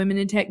 the Women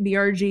in Tech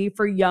BRG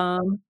for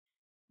Young.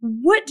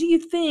 What do you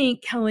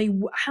think, Kelly,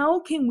 how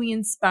can we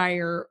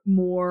inspire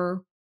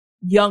more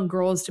young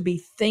girls to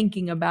be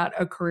thinking about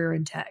a career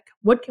in tech?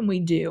 What can we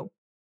do?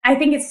 I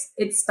think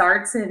it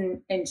starts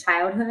in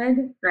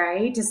childhood,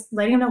 right? Just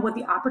letting them know what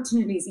the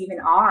opportunities even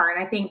are.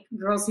 And I think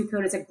Girls Who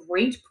Code is a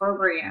great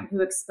program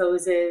who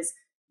exposes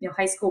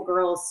high school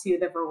girls to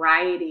the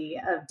variety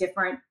of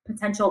different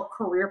potential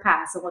career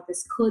paths and what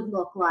this could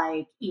look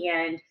like,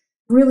 and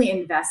really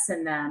invests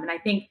in them. And I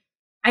think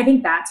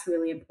that's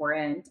really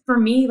important for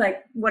me.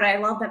 Like, what I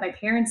love that my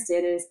parents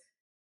did is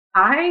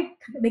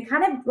they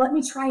kind of let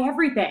me try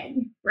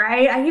everything,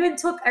 right? I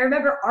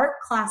remember art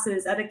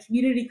classes at a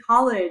community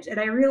college, and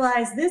I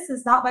realized this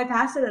is not my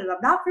passion and I'm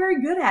not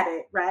very good at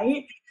it,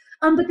 right?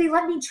 But they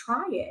let me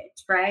try it,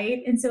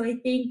 right? And so I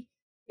think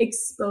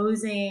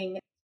exposing,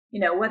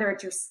 whether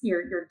it's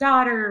your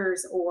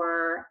daughters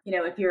or,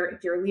 if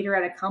you're a leader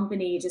at a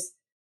company, just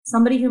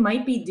somebody who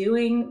might be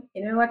doing,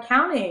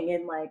 accounting,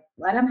 and like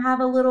let them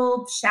have a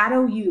little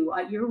shadow you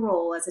at your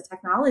role as a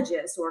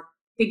technologist, or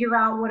figure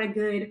out what a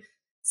good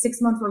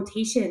 6-month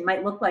rotation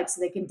might look like so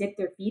they can dip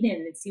their feet in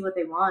and see what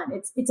they want.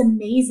 It's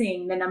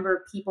amazing the number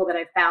of people that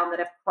I've found that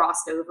have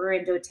crossed over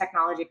into a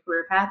technology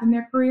career path in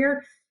their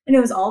career. And it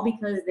was all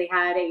because they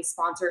had a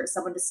sponsor,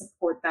 someone to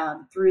support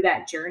them through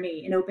that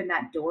journey and open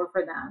that door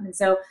for them. And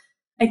so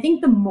I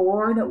think the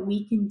more that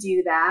we can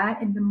do that,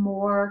 and the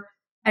more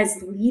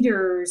as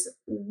leaders,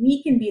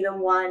 we can be the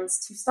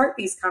ones to start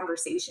these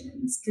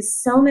conversations. Because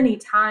so many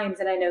times,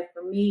 and I know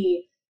for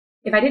me,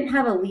 if I didn't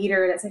have a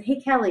leader that said,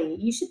 hey, Kelly,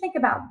 you should think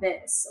about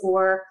this,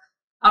 or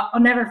I'll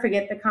never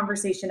forget the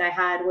conversation I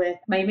had with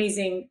my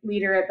amazing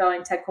leader at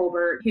Boeing, Ted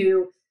Colbert,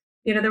 who,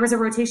 there was a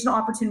rotational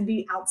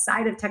opportunity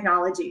outside of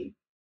technology.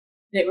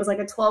 It was like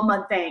a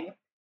 12-month thing.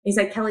 He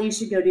said, Kelly, you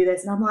should go do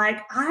this. And I'm like,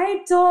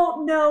 I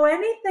don't know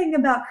anything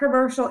about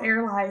commercial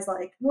airlines.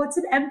 Like, what's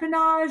an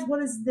empennage?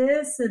 What is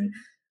this? And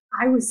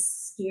I was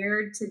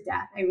scared to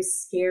death. I was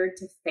scared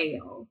to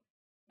fail.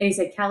 And he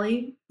said,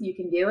 Kelly, you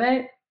can do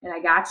it. And I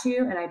got you,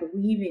 and I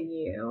believe in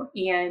you.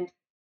 And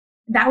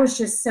that was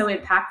just so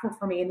impactful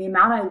for me. And the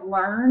amount I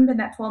learned in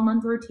that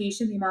 12-month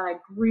rotation, the amount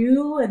I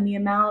grew, and the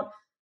amount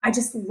I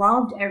just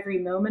loved every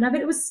moment of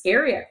it. It was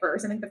scary at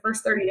first. I think the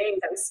first 30 days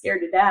I was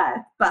scared to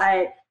death,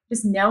 but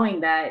just knowing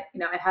that,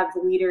 I have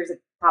the leaders at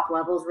top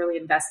levels really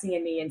investing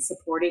in me and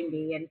supporting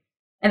me.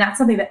 And that's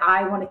something that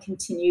I want to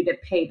continue to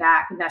pay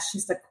back. And that's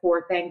just a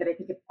core thing that I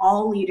think if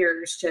all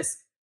leaders just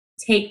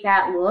take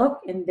that look,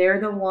 and they're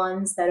the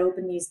ones that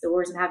open these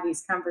doors and have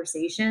these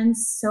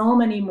conversations, so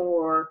many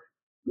more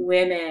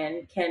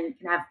women can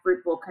have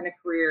fruitful kind of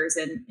careers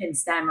in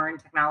STEM or in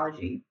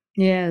technology.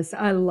 Yes,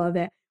 I love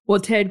that. Well,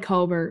 Ted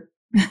Colbert,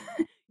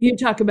 you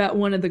talk about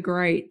one of the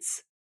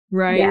greats,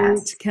 right?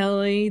 Yes.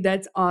 Kelly,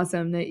 that's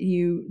awesome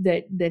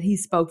that that he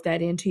spoke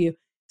that into you.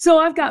 So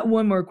I've got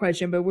one more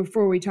question, but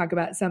before we talk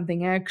about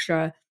something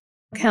extra,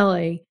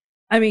 Kelly,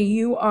 I mean,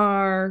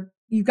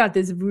 you've got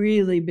this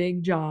really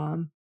big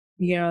job.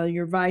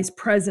 You're vice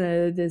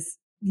president of this,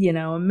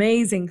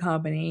 amazing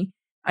company.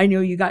 I know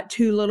you got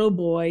 2 little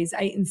boys,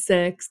 8 and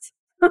 6.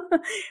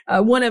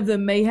 One of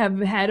them may have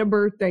had a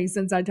birthday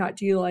since I talked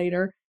to you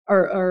later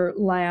or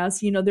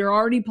last. They're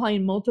already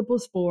playing multiple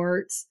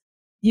sports.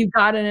 You've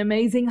got an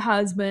amazing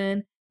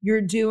husband.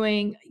 You're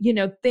doing,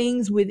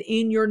 things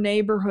within your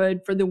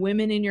neighborhood for the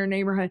women in your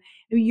neighborhood.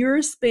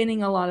 You're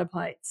spinning a lot of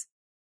plates.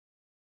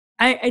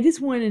 I just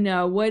want to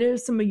know, what are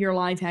some of your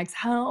life hacks?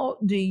 How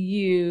do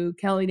you,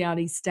 Kelly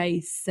Dowdy, stay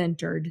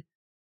centered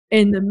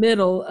in the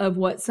middle of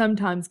what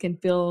sometimes can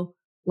feel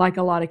like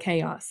a lot of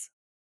chaos?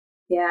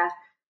 Yeah.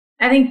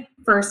 I think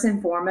first and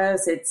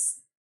foremost,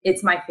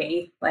 it's my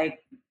faith. Like,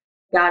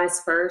 God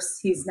is first,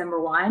 he's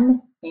number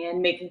one,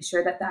 and making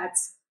sure that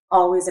that's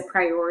always a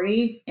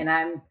priority. And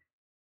I'm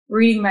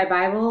reading my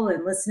Bible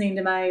and listening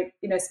to my,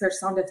 spiritual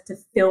song to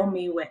fill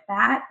me with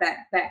that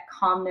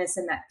calmness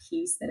and that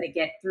peace that I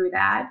get through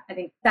that. I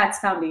think that's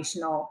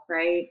foundational,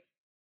 right?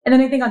 And then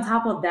I think on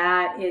top of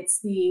that,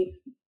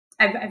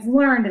 I've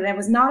learned, and I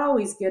was not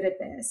always good at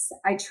this.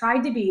 I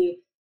tried to be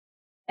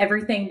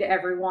everything to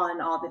everyone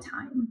all the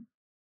time.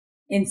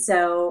 And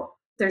so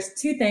there's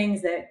two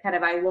things that kind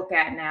of I look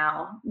at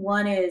now.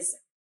 One is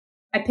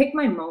I pick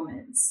my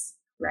moments,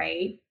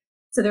 right?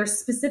 So there's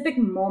specific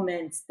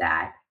moments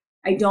that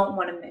I don't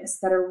want to miss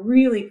that are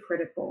really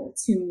critical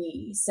to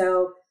me.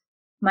 So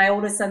my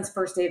oldest son's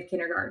first day of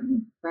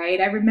kindergarten, right?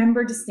 I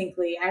remember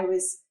distinctly, I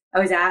was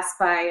asked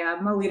by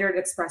my leader at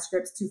Express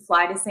Scripts to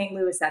fly to St.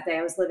 Louis that day.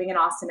 I was living in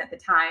Austin at the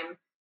time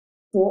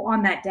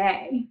on that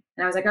day.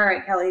 And I was like, all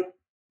right, Kelly,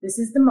 this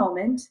is the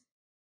moment.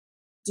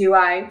 Do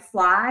I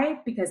fly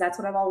because that's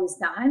what I've always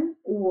done?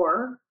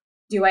 Or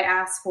do I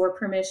ask for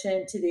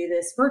permission to do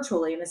this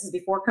virtually? And this is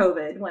before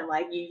COVID, when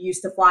like you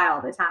used to fly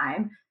all the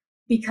time,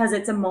 because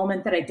it's a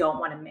moment that I don't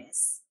want to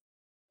miss.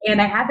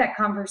 And I had that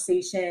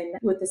conversation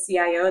with the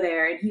CIO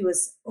there, and he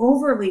was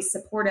overly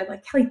supportive.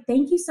 Like, Kelly,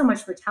 thank you so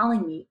much for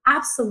telling me.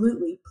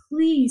 Absolutely.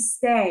 Please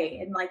stay.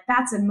 And like,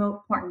 that's an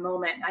important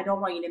moment. I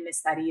don't want you to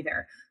miss that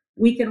either.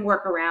 We can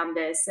work around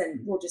this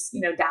and we'll just,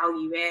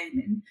 dial you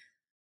in. And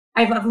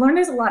I've learned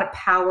there's a lot of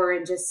power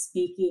in just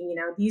speaking.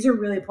 These are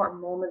really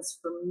important moments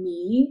for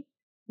me.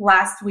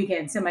 Last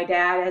weekend, so my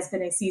dad has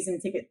been a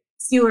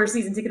Steelers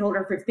season ticket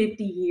holder for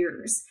 50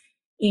 years.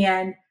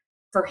 And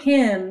for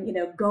him,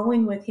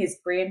 going with his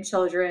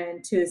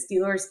grandchildren to a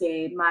Steelers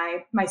game,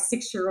 my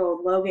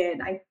 6-year-old Logan,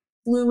 I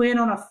flew in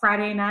on a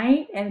Friday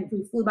night and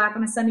we flew back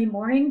on a Sunday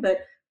morning,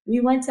 but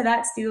we went to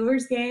that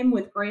Steelers game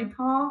with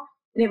Grandpa,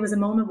 and it was a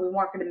moment we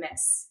weren't going to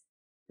miss,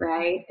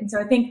 right? And so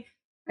I think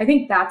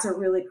that's a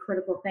really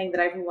critical thing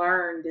that I've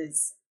learned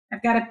is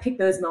I've got to pick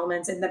those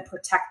moments and then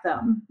protect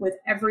them with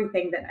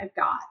everything that I've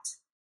got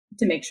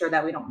to make sure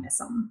that we don't miss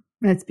them.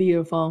 That's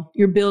beautiful.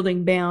 You're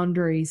building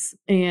boundaries,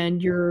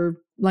 and you're,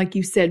 like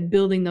you said,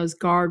 building those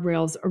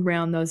guardrails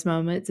around those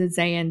moments and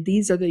saying,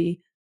 these are the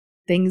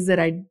things that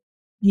I,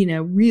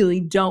 really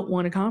don't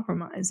want to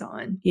compromise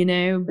on,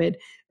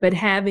 but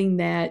having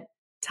that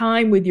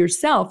time with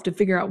yourself to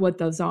figure out what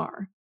those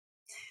are.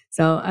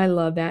 So I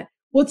love that.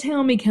 Well,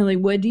 tell me, Kelly,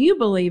 what do you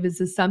believe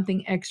is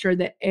something extra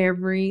that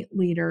every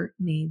leader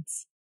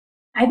needs?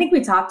 I think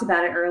we talked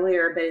about it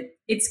earlier, but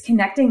it's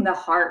connecting the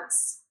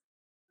hearts,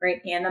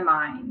 right, and the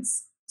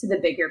minds to the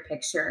bigger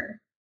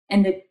picture.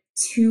 And the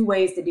two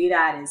ways to do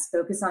that is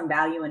focus on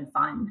value and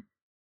fun.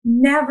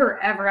 Never,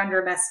 ever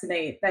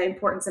underestimate the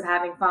importance of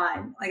having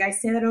fun. Like I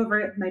say that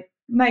over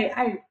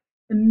the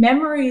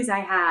memories I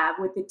have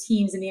with the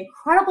teams and the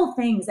incredible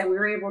things that we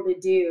were able to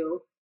do.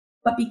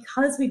 But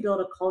because we build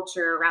a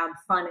culture around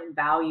fun and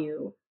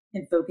value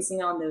and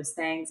focusing on those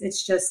things,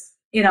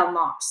 it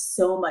unlocks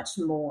so much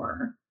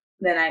more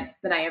than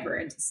I ever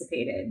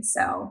anticipated.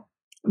 So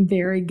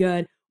very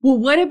good. Well,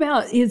 what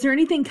about, is there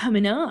anything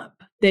coming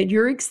up that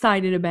you're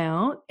excited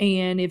about?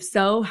 And if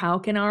so, how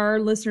can our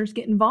listeners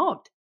get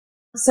involved?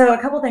 So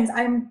a couple of things.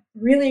 I'm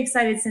really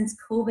excited since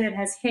COVID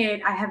has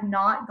hit. I have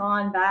not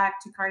gone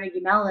back to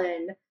Carnegie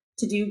Mellon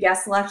to do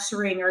guest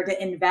lecturing or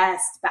to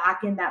invest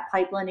back in that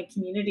pipeline and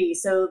community.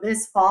 So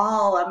this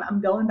fall,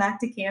 I'm going back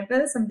to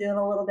campus. I'm doing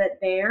a little bit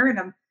there, and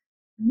I'm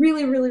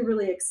really, really,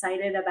 really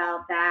excited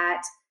about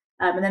that.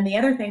 And then the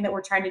other thing that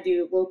we're trying to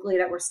do locally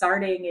that we're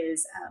starting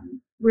is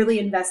really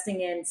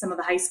investing in some of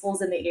the high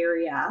schools in the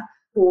area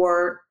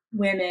for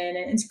women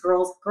and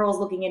girls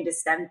looking into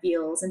STEM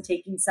fields, and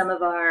taking some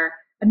of our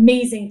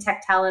amazing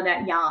tech talent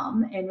at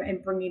YUM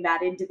and bringing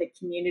that into the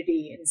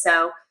community. And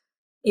so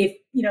if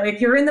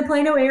you're in the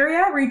Plano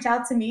area, reach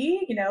out to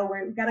me.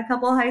 We've got a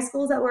couple of high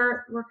schools that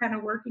we're kind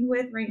of working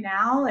with right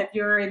now. If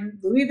you're in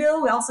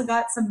Louisville, we also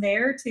got some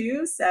there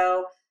too.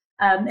 So,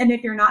 and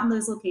if you're not in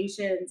those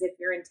locations, if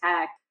you're in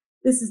tech,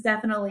 this is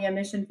definitely a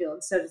mission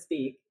field, so to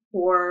speak,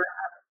 for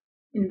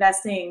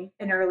investing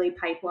in early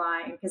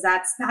pipeline, because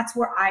that's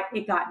where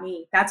it got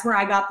me. That's where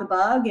I got the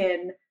bug,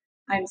 and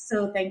I'm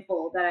so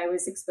thankful that I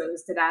was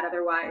exposed to that.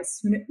 Otherwise,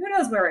 who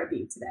knows where I'd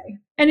be today.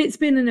 And it's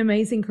been an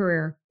amazing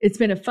career. It's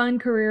been a fun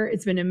career.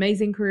 It's been an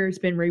amazing career. It's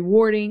been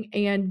rewarding.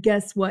 And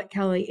guess what,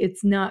 Kelly?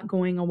 It's not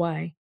going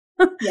away.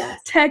 Yes.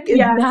 Tech is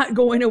not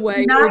going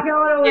away. Not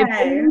going away. If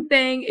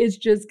anything, is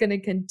just going to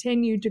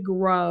continue to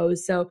grow.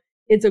 So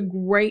it's a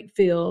great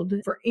field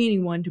for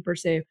anyone to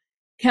pursue.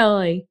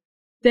 Kelly,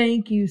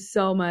 thank you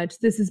so much.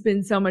 This has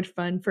been so much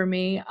fun for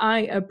me.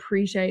 I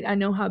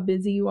know how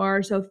busy you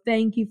are. So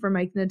thank you for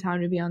making the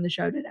time to be on the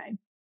show today.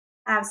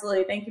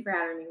 Absolutely. Thank you for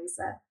having me,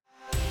 Lisa.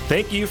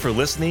 Thank you for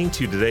listening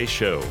to today's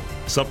show.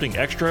 Something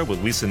Extra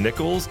with Lisa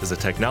Nichols is a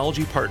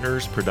Technology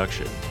Partners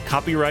production.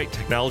 Copyright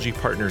Technology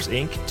Partners,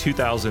 Inc.,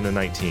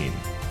 2019.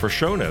 For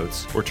show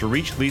notes or to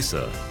reach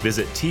Lisa,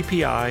 visit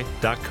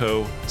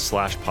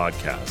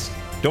tpi.co/podcast.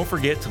 Don't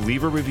forget to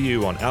leave a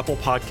review on Apple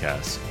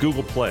Podcasts,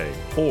 Google Play,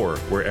 or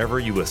wherever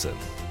you listen.